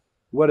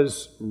 what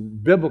is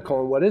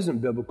biblical and what isn't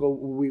biblical,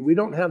 we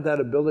don't have that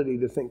ability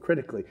to think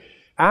critically.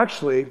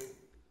 Actually,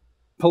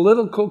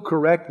 political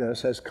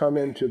correctness has come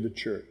into the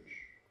church.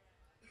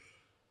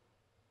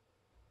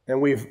 And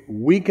we've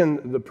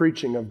weakened the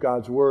preaching of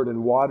God's word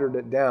and watered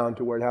it down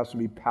to where it has to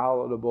be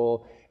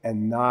palatable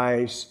and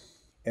nice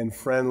and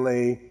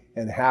friendly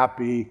and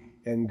happy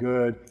and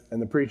good.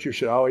 And the preacher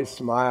should always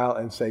smile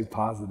and say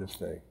positive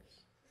things.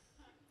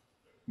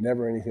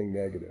 Never anything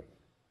negative.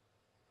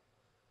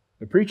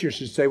 The preacher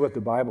should say what the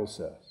Bible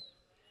says.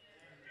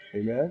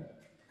 Amen?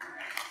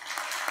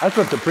 That's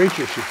what the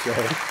preacher should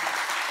say.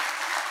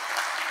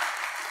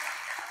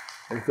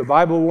 And if the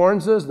Bible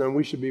warns us, then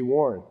we should be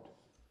warned.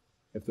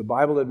 If the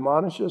Bible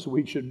admonishes us,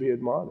 we should be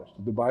admonished.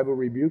 If the Bible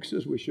rebukes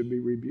us, we should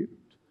be rebuked.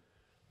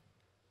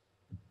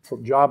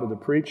 The job of the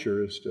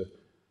preacher is to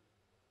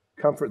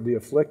comfort the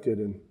afflicted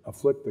and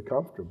afflict the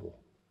comfortable.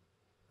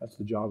 That's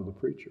the job of the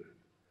preacher.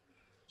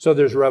 So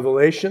there's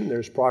revelation,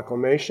 there's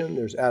proclamation,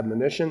 there's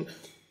admonition.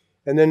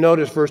 And then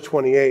notice verse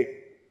 28,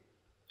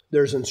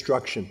 there's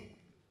instruction.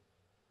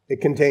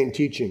 It contained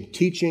teaching.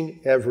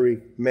 Teaching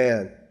every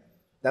man.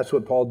 That's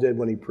what Paul did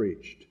when he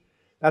preached.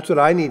 That's what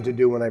I need to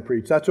do when I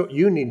preach. That's what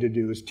you need to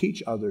do, is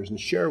teach others and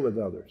share with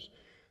others.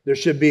 There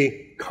should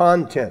be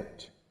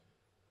content,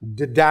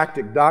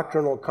 didactic,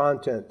 doctrinal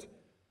content,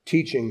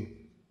 teaching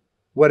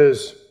what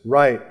is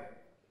right,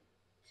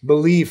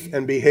 belief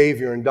and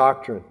behavior and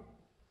doctrine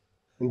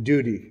and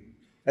duty.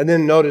 And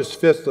then notice,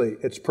 fifthly,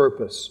 its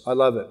purpose. I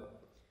love it.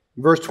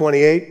 Verse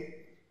 28,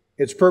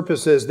 its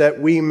purpose is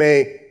that we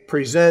may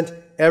present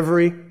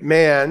every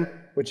man,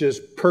 which is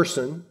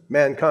person,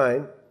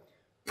 mankind,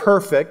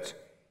 perfect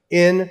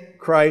in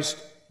Christ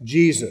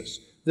Jesus.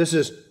 This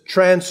is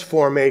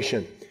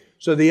transformation.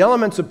 So the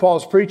elements of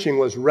Paul's preaching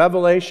was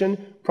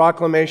revelation,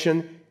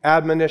 proclamation,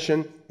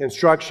 admonition,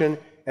 instruction,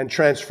 and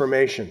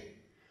transformation.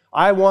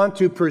 I want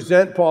to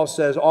present, Paul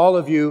says, all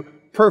of you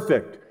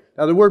perfect.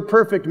 Now the word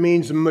perfect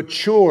means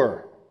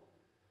mature,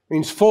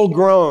 means full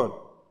grown.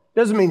 It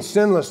doesn't mean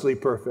sinlessly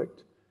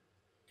perfect.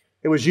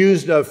 It was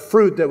used of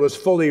fruit that was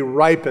fully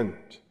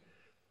ripened.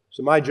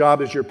 So my job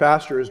as your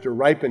pastor is to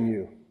ripen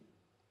you,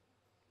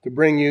 to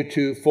bring you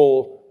to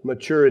full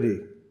maturity.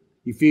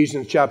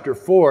 Ephesians chapter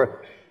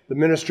 4, the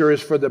minister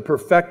is for the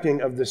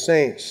perfecting of the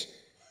saints,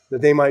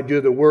 that they might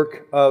do the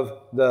work of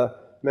the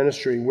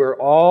ministry. We're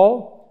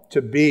all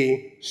to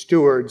be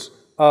stewards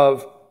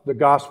of the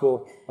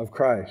gospel of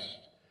Christ.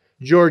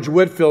 George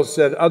Whitefield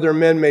said, other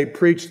men may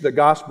preach the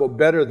gospel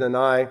better than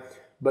I,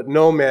 but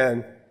no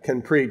man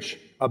can preach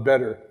a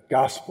better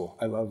gospel.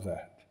 I love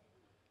that.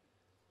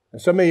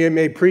 And some of you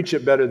may preach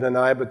it better than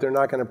I, but they're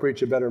not going to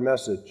preach a better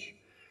message.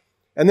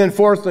 And then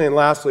fourthly and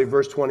lastly,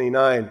 verse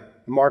 29,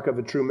 the mark of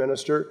a true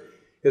minister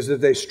is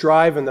that they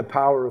strive in the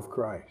power of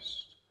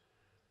Christ.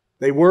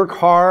 They work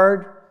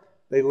hard,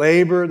 they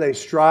labor, they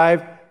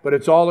strive, but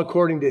it's all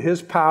according to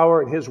His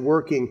power and His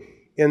working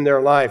in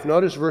their life.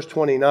 Notice verse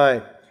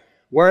 29,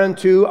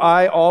 whereunto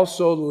I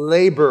also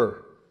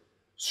labor,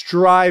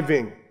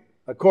 striving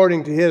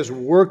according to His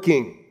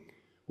working,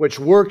 which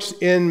works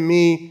in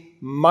me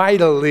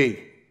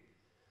mightily.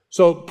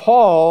 So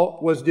Paul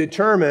was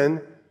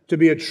determined to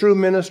be a true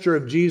minister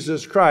of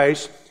Jesus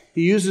Christ.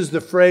 He uses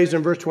the phrase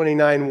in verse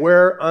 29,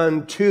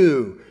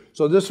 whereunto.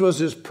 So this was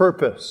his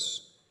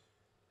purpose.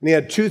 And he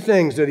had two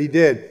things that he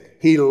did.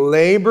 He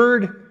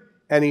labored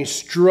and he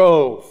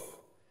strove.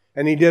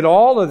 And he did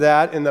all of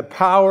that in the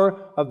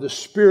power of the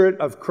Spirit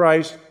of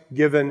Christ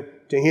given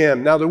to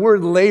him. Now the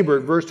word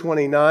labored, verse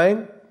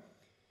 29,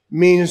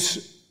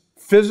 means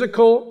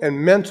physical and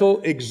mental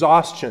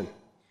exhaustion.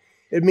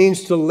 It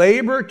means to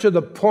labor to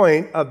the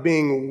point of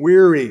being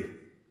weary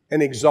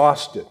and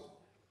exhausted.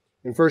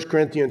 In 1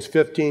 Corinthians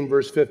 15,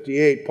 verse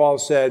 58, Paul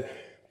said,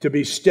 to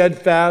be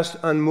steadfast,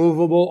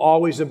 unmovable,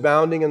 always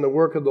abounding in the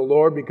work of the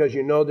Lord, because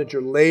you know that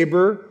your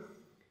labor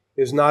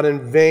is not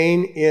in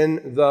vain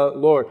in the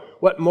Lord.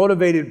 What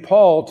motivated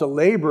Paul to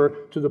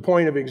labor to the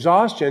point of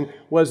exhaustion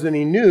was that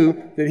he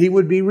knew that he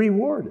would be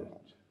rewarded.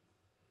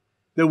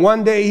 That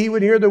one day he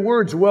would hear the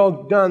words,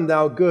 well done,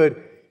 thou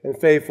good and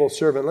faithful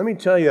servant. Let me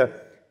tell you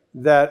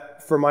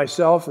that for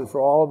myself and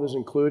for all of us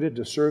included,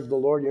 to serve the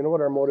Lord, you know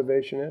what our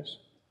motivation is?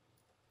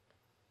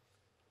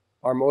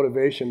 Our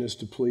motivation is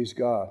to please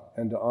God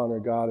and to honor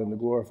God and to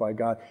glorify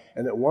God.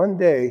 And that one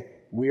day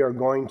we are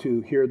going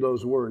to hear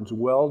those words,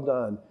 well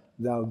done,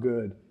 thou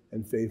good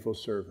and faithful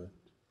servant.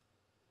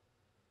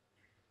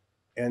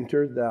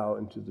 Enter thou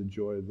into the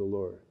joy of the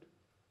Lord.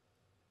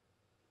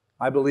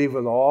 I believe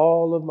with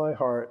all of my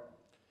heart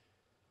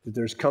that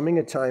there's coming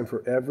a time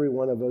for every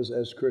one of us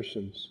as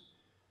Christians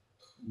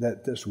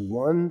that this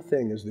one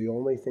thing is the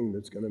only thing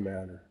that's going to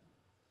matter.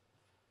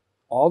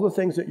 All the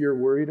things that you're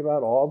worried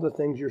about, all the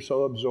things you're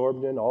so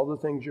absorbed in, all the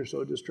things you're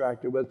so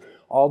distracted with,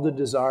 all the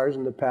desires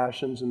and the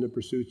passions and the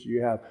pursuits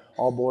you have,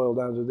 all boil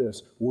down to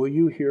this. Will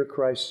you hear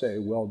Christ say,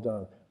 well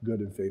done, good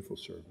and faithful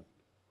servant?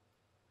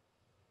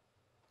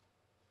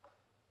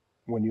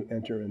 when you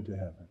enter into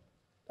heaven.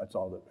 That's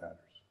all that matters.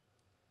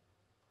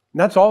 And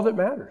that's all that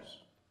matters.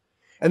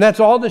 And that's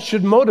all that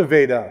should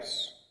motivate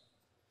us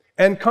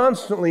and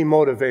constantly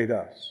motivate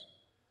us.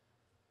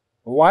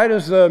 Why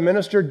does the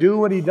minister do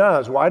what he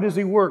does? Why does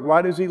he work?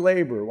 Why does he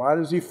labor? Why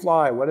does he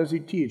fly? Why does he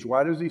teach?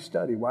 Why does he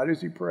study? Why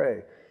does he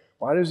pray?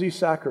 Why does he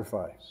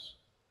sacrifice?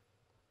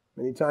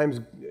 Many times,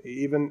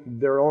 even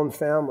their own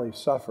families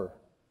suffer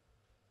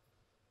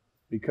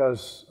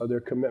because of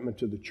their commitment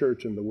to the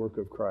church and the work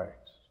of Christ.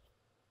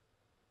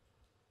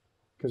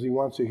 Because he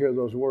wants to hear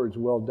those words,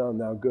 "Well done,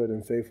 thou good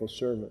and faithful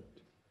servant.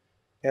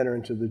 Enter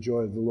into the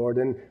joy of the Lord."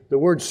 And the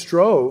word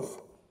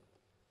strove,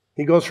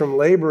 he goes from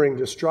laboring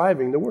to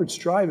striving. The word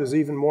strive is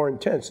even more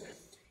intense.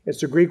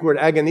 It's the Greek word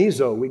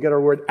agonizo. We get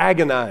our word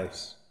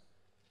agonize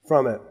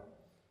from it.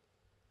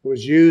 It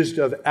was used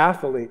of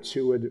athletes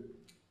who would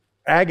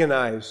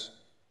agonize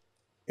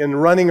in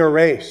running a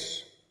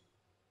race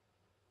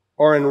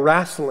or in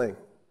wrestling.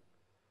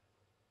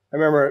 I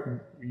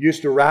remember I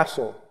used to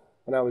wrestle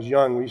when I was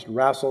young. We used to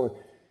wrestle.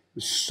 It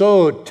was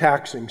so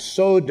taxing,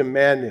 so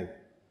demanding.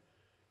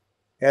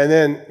 And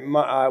then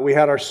we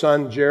had our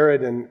son,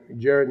 Jared and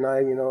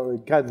I,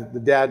 kind of the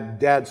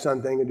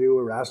dad-son thing to do,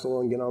 we wrestle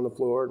and get on the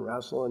floor and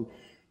wrestle, and,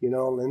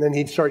 and then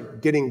he'd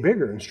start getting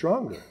bigger and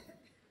stronger.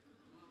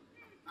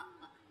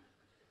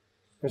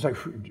 It's like,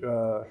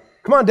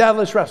 come on, Dad,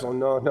 let's wrestle.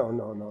 No.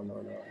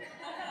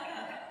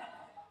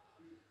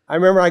 I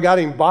remember I got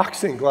him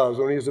boxing gloves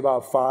when he was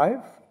about 5,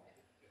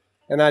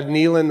 and I'd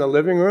kneel in the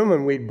living room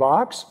and we'd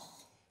box,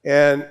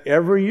 and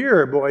every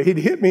year, boy, he'd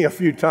hit me a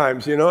few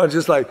times, It's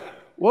just like,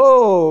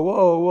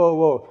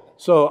 whoa.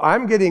 So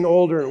I'm getting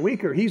older and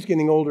weaker. He's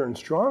getting older and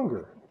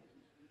stronger.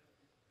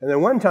 And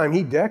then one time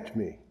he decked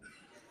me.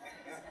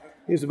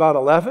 He was about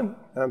 11,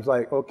 and I was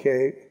like,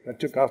 okay. I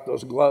took off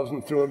those gloves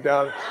and threw them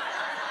down.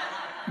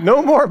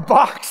 No more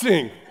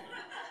boxing.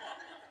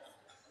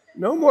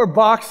 No more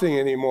boxing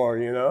anymore,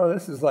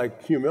 This is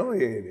like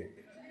humiliating.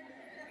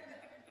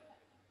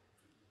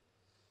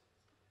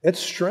 It's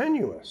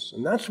strenuous,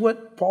 and that's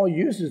what Paul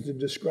uses to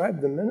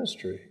describe the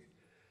ministry.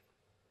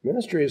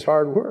 Ministry is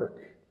hard work.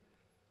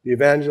 The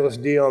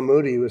evangelist D.L.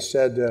 Moody was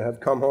said to have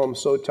come home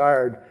so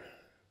tired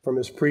from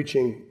his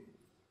preaching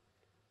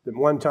that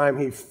one time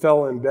he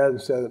fell in bed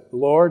and said,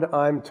 "Lord,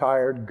 I'm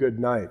tired, good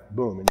night."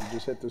 Boom, and he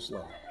just hit the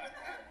slope.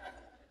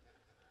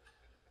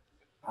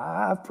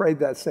 I've prayed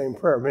that same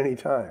prayer many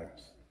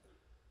times.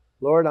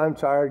 "Lord, I'm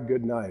tired,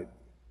 good night."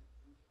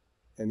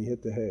 And he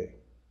hit the hay.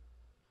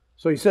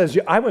 So he says,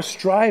 I was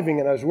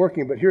striving and I was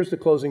working, but here's the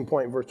closing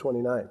point, verse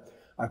 29.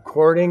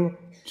 According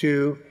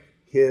to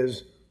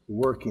his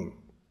working.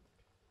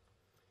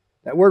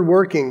 That word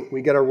working,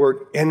 we get our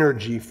word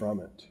energy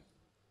from it.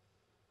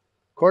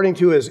 According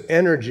to his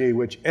energy,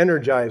 which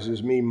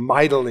energizes me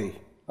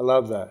mightily. I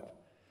love that.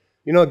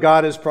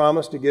 God has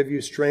promised to give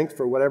you strength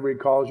for whatever he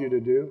calls you to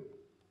do.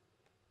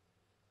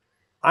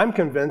 I'm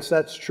convinced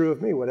that's true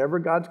of me. Whatever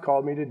God's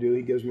called me to do,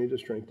 he gives me the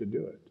strength to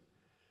do it.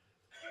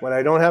 When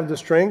I don't have the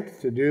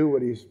strength to do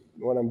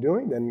what I'm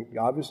doing, then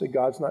obviously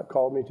God's not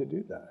called me to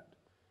do that.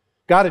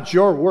 God, it's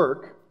your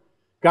work.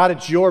 God,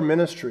 it's your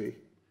ministry.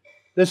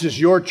 This is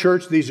your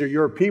church. These are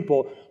your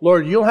people.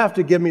 Lord, you'll have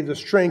to give me the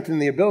strength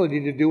and the ability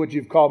to do what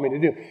you've called me to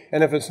do.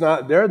 And if it's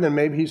not there, then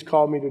maybe he's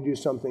called me to do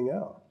something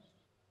else.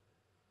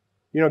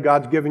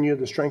 God's given you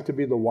the strength to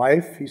be the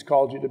wife he's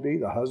called you to be,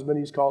 the husband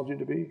he's called you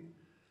to be,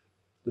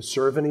 the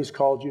servant he's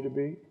called you to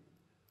be.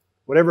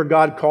 Whatever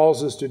God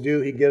calls us to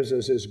do, he gives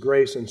us his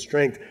grace and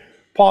strength.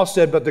 Paul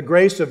said, "But the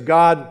grace of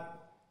God,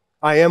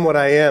 I am what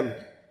I am,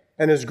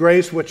 and his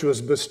grace which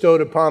was bestowed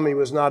upon me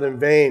was not in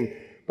vain.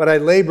 But I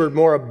labored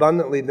more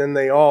abundantly than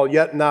they all,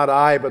 yet not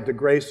I, but the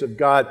grace of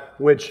God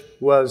which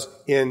was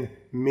in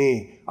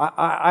me."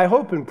 I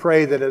hope and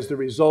pray that as the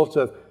result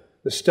of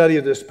the study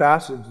of this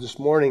passage this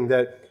morning,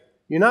 that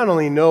you not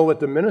only know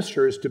what the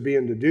minister is to be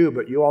and to do,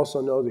 but you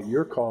also know that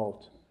you're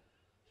called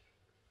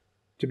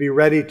to be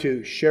ready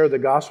to share the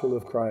gospel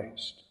of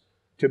Christ,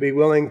 to be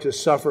willing to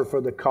suffer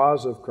for the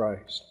cause of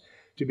Christ,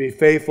 to be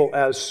faithful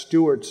as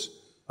stewards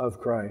of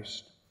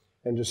Christ,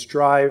 and to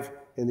strive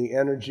in the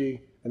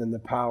energy and in the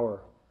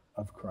power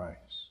of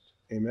Christ.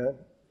 Amen?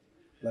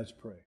 Let's pray.